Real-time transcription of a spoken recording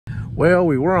Well,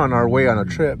 we were on our way on a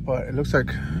trip, but it looks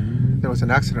like there was an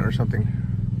accident or something.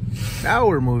 Now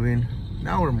we're moving.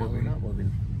 Now we're moving. We're not moving.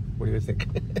 What do you think?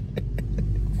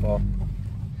 Well,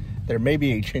 there may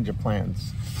be a change of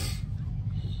plans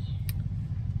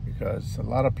because a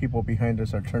lot of people behind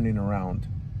us are turning around.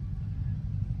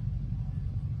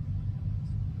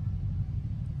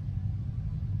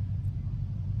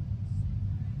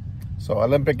 So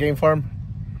Olympic Game Farm,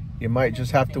 you might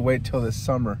just have to wait till this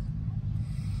summer.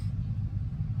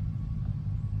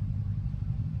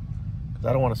 Because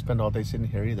I don't want to spend all day sitting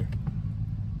here either.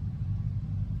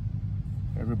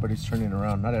 Everybody's turning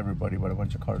around. Not everybody, but a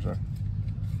bunch of cars are.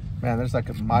 Man, there's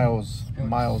like miles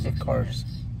of cars.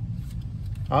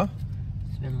 Huh?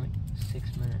 It's been like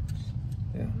 6 minutes.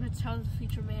 Yeah. That's how the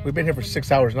future man. We've been here for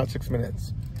 6 hours, not 6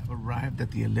 minutes. We've arrived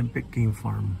at the Olympic Game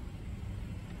Farm.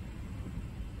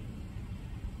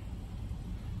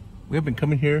 We have been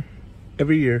coming here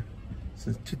every year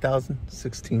since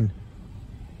 2016.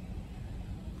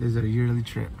 This is a yearly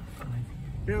trip.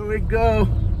 Here we go.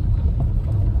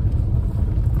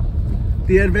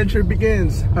 The adventure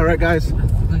begins. All right, guys.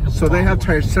 So they have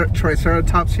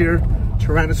Triceratops here,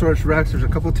 Tyrannosaurus Rex. There's a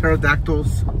couple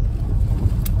pterodactyls.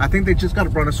 I think they just got a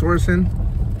Brontosaurus in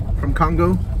from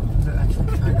Congo. They're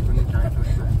actually trying to bring a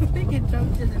dinosaur I think it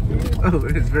jumped in the mirror. Oh,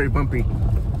 it's very bumpy.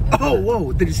 Oh,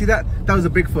 whoa. Did you see that? That was a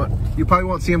Bigfoot. You probably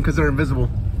won't see them because they're invisible.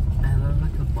 I look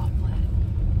like a bobcat.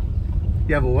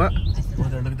 You have a what? Oh,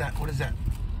 there, look at that. What is that?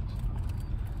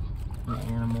 An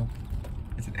animal.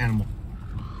 It's an animal.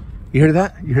 You hear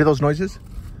that? You hear those noises?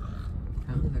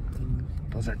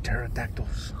 Those are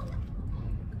pterodactyls.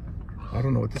 I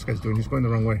don't know what this guy's doing. He's going the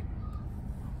wrong way.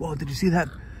 Whoa, did you see that?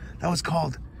 That was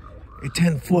called a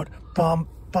 10-foot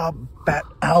bombat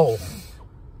owl.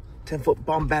 10-foot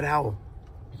bombat owl.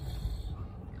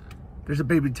 There's a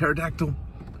baby pterodactyl.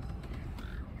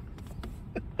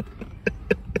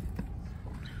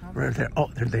 Right there. Oh,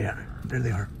 there they are. There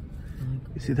they are.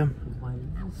 You see them?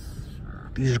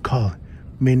 These are called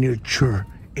miniature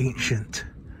ancient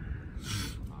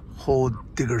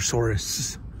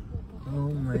Holdigosaurus. Oh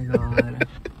my god.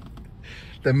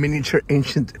 The miniature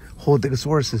ancient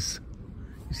Holdigosauruses.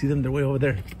 You see them? They're way over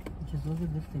there. Just look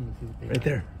at this thing. See what they Right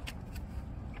there.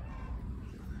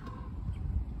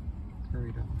 Hurry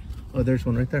up. Oh, there's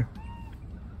one right there.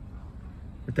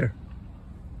 Right there.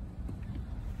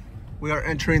 We are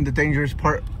entering the dangerous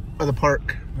part of the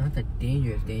park. Not the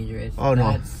dangerous. Oh,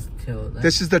 no.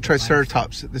 This is the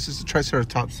Triceratops. This is the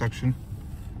Triceratops section.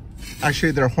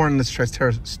 Actually, they're hornless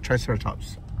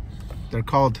Triceratops. They're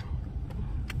called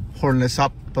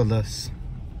Hornisopolis.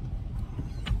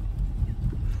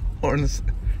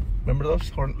 Remember those?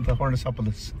 The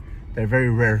Hornisopolis. They're very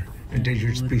rare,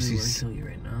 endangered species. I'm gonna kill you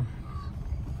right now.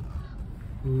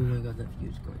 Oh my god, that view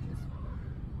is gorgeous.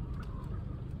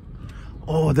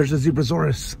 Oh, there's a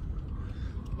Zebrasaurus.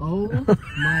 Oh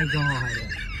my god.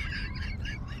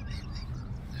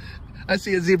 I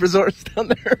see a Zebrasaurus down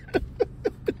there.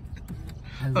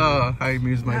 Oh, I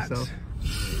amuse myself.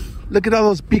 Look at all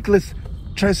those beakless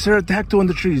Triceratactyl in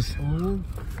the trees. Oh.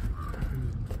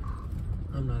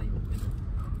 I'm not even kidding.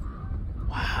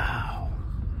 Wow.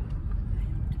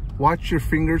 Watch your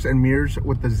fingers and mirrors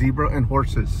with the zebra and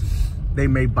horses. They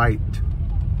may bite.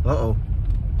 Uh-oh.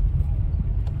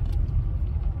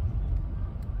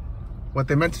 What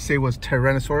they meant to say was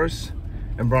Tyrannosaurus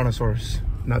and Brontosaurus,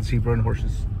 not zebra and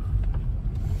horses.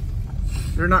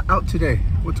 They're not out today.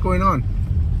 What's going on?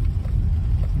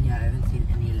 Yeah, I haven't seen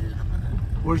any llama.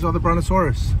 Where's all the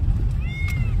Brontosaurus?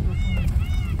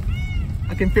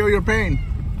 I can feel your pain.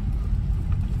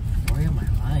 Story of my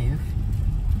life.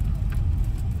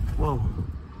 Whoa.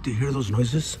 Do you hear those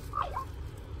noises?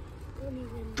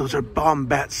 Those are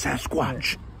Bombat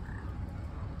Sasquatch.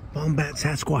 Bombat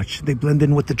Sasquatch. They blend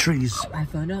in with the trees. I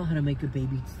found out how to make a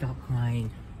baby stop crying.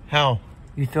 How?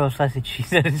 You throw a slice of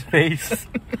cheese at his face.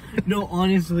 No,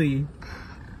 honestly.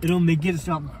 It'll make it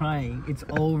stop crying. It's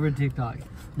all over TikTok.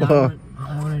 Now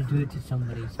I want to do it to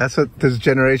somebody. That's what this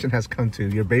generation has come to.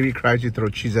 Your baby cries, you throw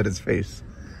cheese at his face.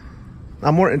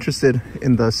 I'm more interested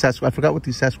in the Sasquatch. I forgot what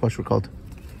these Sasquatch were called.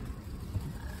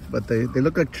 But they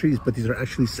look like trees, but these are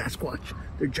actually Sasquatch.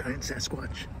 They're giant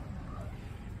Sasquatch.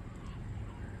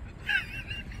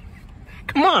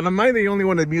 Come on, am I the only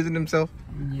one amusing himself?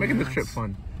 Yes. Making this trip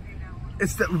fun.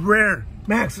 It's the rare,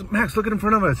 Max, look at in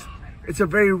front of us. It's a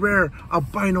very rare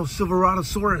albino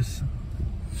Silveratosaurus.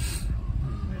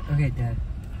 Okay, Dad.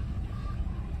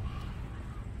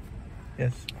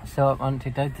 Yes. So on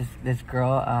TikTok, this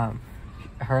girl,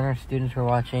 her and her students were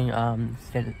watching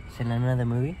Cinema the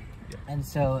movie. Yeah. And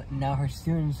so now her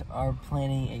students are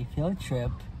planning a field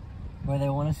trip where they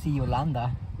want to see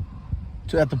Yolanda.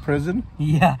 At the prison?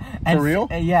 Yeah. And For real?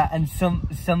 Yeah, and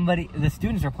somebody, the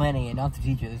students are planning it, not the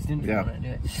teacher. The students are going to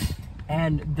do it.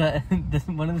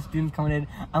 And one of the students commented,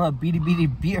 "I'm a beady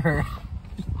beer."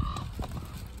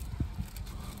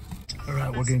 All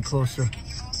right, we're getting closer.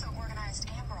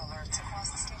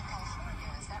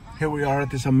 Here we are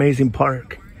at this amazing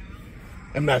park.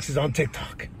 And Max is on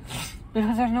TikTok.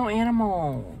 Because there's no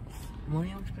animals. What do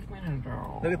you expect me to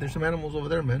do? Look, there's some animals over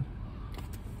there, man.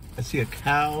 I see a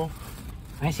cow.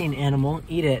 I see an animal.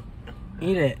 Eat it.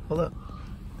 Eat it. Hold up.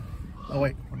 Oh,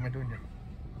 wait. What am I doing here?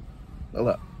 Hold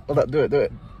up. Hold up. Do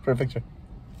it. For a picture.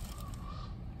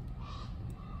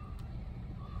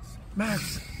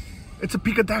 Max, it's a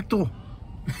picadactyl.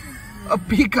 A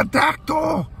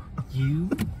picadactyl. You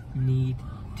need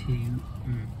to...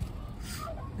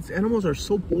 These animals are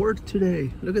so bored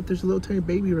today. Look at, there's a little tiny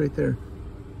baby right there.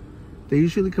 They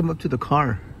usually come up to the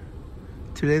car.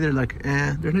 Today they're like,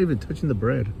 they're not even touching the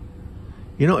bread.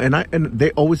 You know, and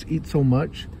they always eat so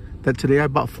much that today I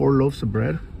bought 4 loaves of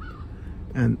bread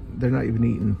and they're not even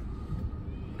eating.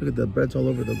 Look at the bread's all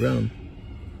over the ground.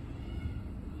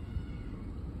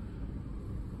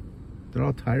 They're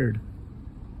all tired.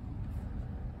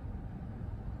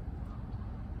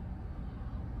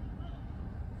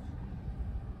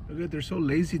 Look at, they're so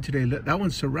lazy today. Look, that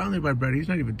one's surrounded by bread. He's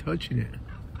not even touching it.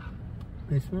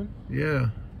 This one? Yeah.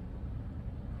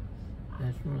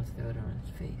 That's one throw it on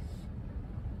his face.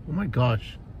 Oh my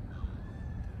gosh.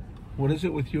 What is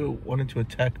it with you wanting to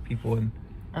attack people and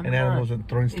animals and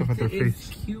throwing stuff at their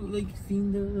face? It's cute, like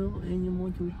seeing the little animal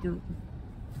do it.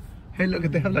 Hey, look,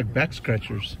 they have like back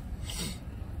scratchers.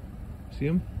 See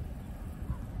them?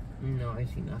 No, I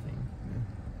see nothing.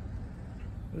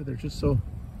 Yeah. They're just so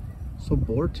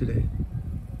bored today.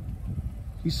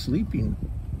 He's sleeping.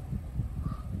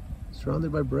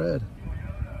 Surrounded by bread.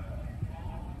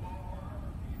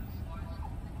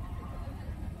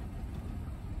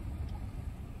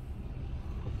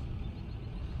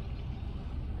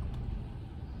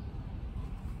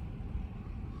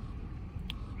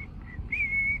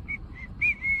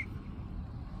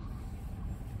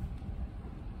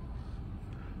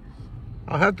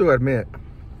 I'll have to admit,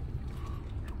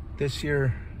 this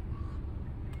year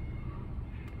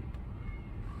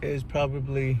is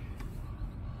probably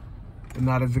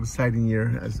not as exciting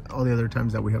year as all the other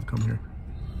times that we have come here.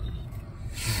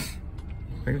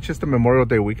 I think it's just a Memorial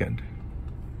Day weekend.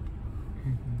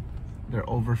 They're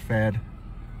overfed.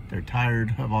 They're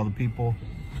tired of all the people.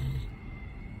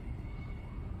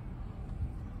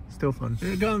 Still fun.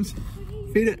 Here it comes.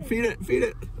 Feed it, feed it, feed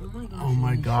it. Oh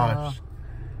my gosh.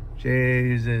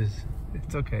 Jesus.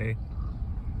 It's okay.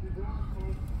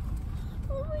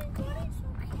 Oh my god, it's so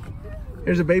cute.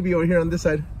 Here's a baby over here on this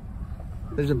side.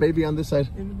 There's a baby on this side.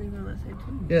 There's a baby on that side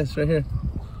too. Yes, right here.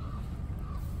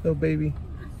 Little baby.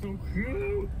 So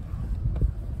cute.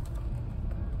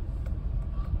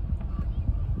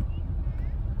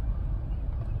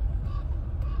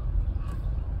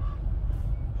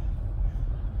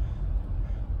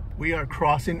 We are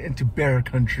crossing into bear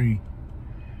country.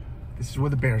 This is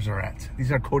where the bears are at.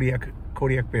 These are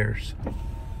Kodiak bears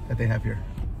that they have here.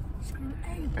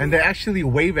 And they actually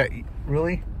wave at you.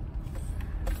 Really?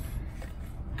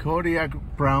 Kodiak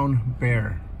brown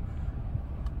bear.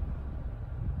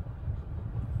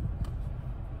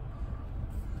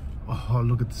 Oh,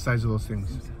 look at the size of those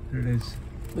things. There it is.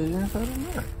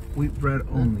 Wheat bread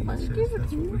only. It says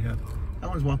that's what we have. That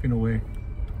one's walking away.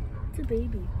 It's a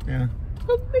baby. Yeah.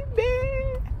 Oh, baby.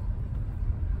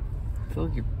 I feel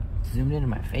like you're zooming into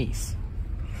my face.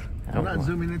 I'm not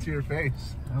zooming into your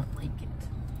face. I don't like it.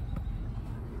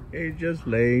 He's just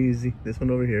lazy. This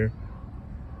one over here.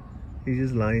 He's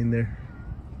just lying there.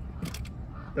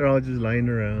 They're all just lying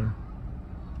around.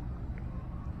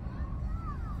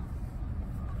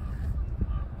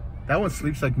 That one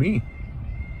sleeps like me.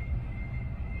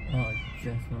 Oh,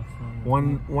 just no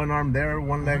fun. One arm there,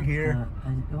 one leg here.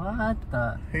 What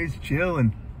the? He's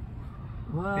chilling.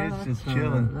 What? He's just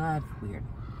chilling. That's weird.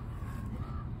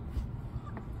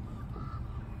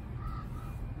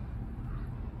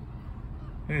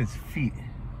 Look at his feet.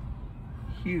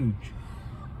 Huge.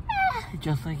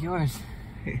 Just like yours.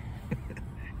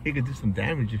 He could do some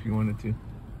damage if you wanted to.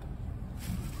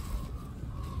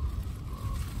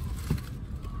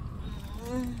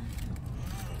 I'm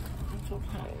so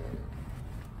tired.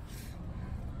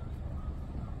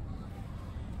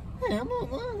 Yeah,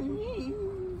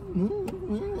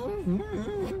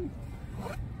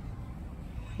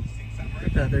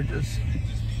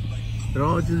 they're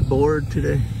all just bored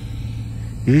today.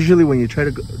 Usually when you try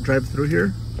to drive through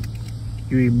here,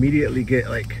 you immediately get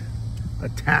like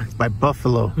attacked by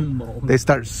buffalo. They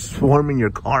start swarming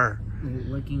your car.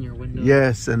 licking your window.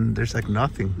 Yes, and there's like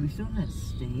nothing. We still have that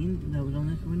stain that was on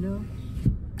this window.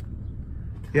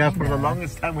 Yeah, for the Kinda.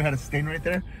 longest time we had a stain right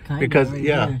there Kinda, because right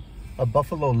yeah, there. a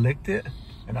buffalo licked it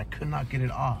and I could not get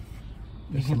it off.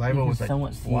 The You can saliva was like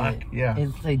somewhat see black. it. Yeah.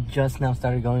 It's like just now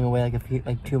started going away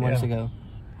like 2 months Yeah. ago.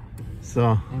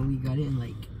 So And we got it in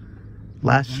like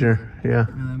last year, yeah.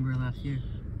 November last year.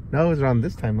 No, it was around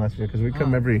this time last year because we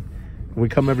come Oh.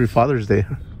 every Father's Day.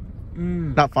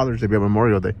 Mm. Not Father's Day, but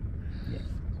Memorial Day. Yeah.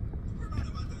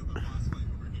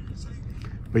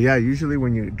 But yeah, usually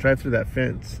when you drive through that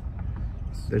fence,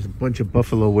 there's a bunch of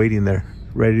buffalo waiting there,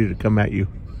 ready to come at you.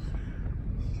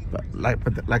 But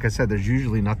like I said, there's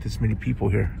usually not this many people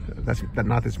here. That's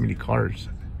not this many cars.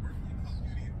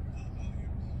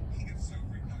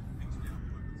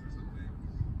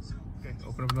 Okay,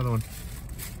 open up another one.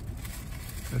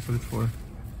 That's what it's for.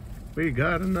 We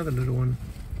got another little one.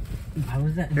 Why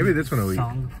was that? Maybe this one will eat.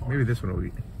 song for? Maybe this one will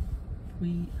eat.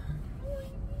 We.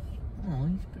 Oh,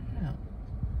 he spit it out.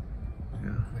 I'm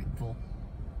Yeah. grateful.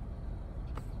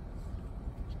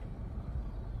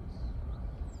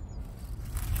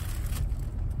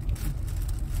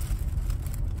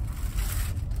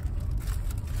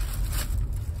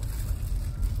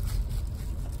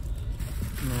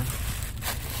 No.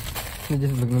 He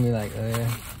just looking at me like, oh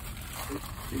yeah.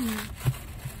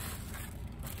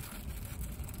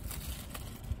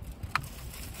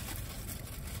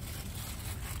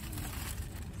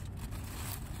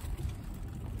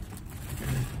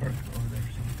 Park over there,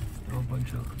 so throw a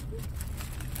bunch of.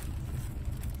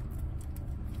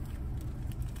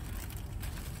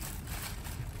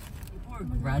 People are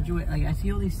graduate. Like I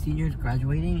see all these seniors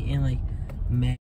graduating in like May.